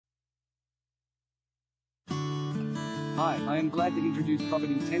Hi, I am glad to introduce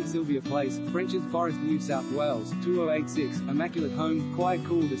property 10 Sylvia Place, French's Forest, New South Wales, 2086, Immaculate home, quiet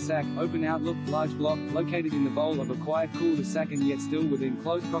cul-de-sac, open outlook, large block, located in the bowl of a quiet cul-de-sac and yet still within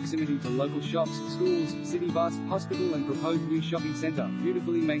close proximity to local shops, schools, city bus, hospital and proposed new shopping centre.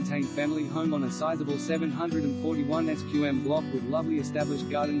 Beautifully maintained family home on a sizable 741 SQM block with lovely established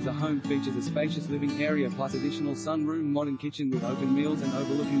gardens. The home features a spacious living area plus additional sunroom, modern kitchen with open meals and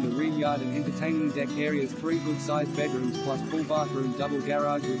overlooking the rear yard and entertaining deck areas, 3 good-sized bedrooms plus full bathroom, double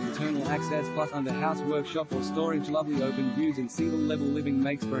garage with internal access plus under-house workshop or storage. Lovely open views and single-level living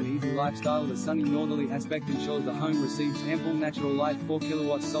makes for an easy lifestyle. The sunny northerly aspect ensures the home receives ample natural light, 4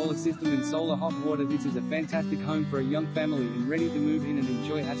 kilowatt solar system and solar hot water. This is a fantastic home for a young family and ready to move in and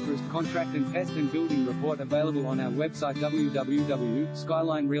enjoy. Contract and pest and building report available on our website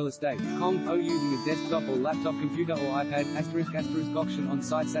www.skylinerealestate.com or using a desktop or laptop computer or iPad. Auction on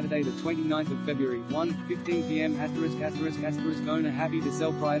site Saturday the 29th of February, 1:15 p.m. Owner happy to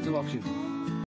sell prior to auction.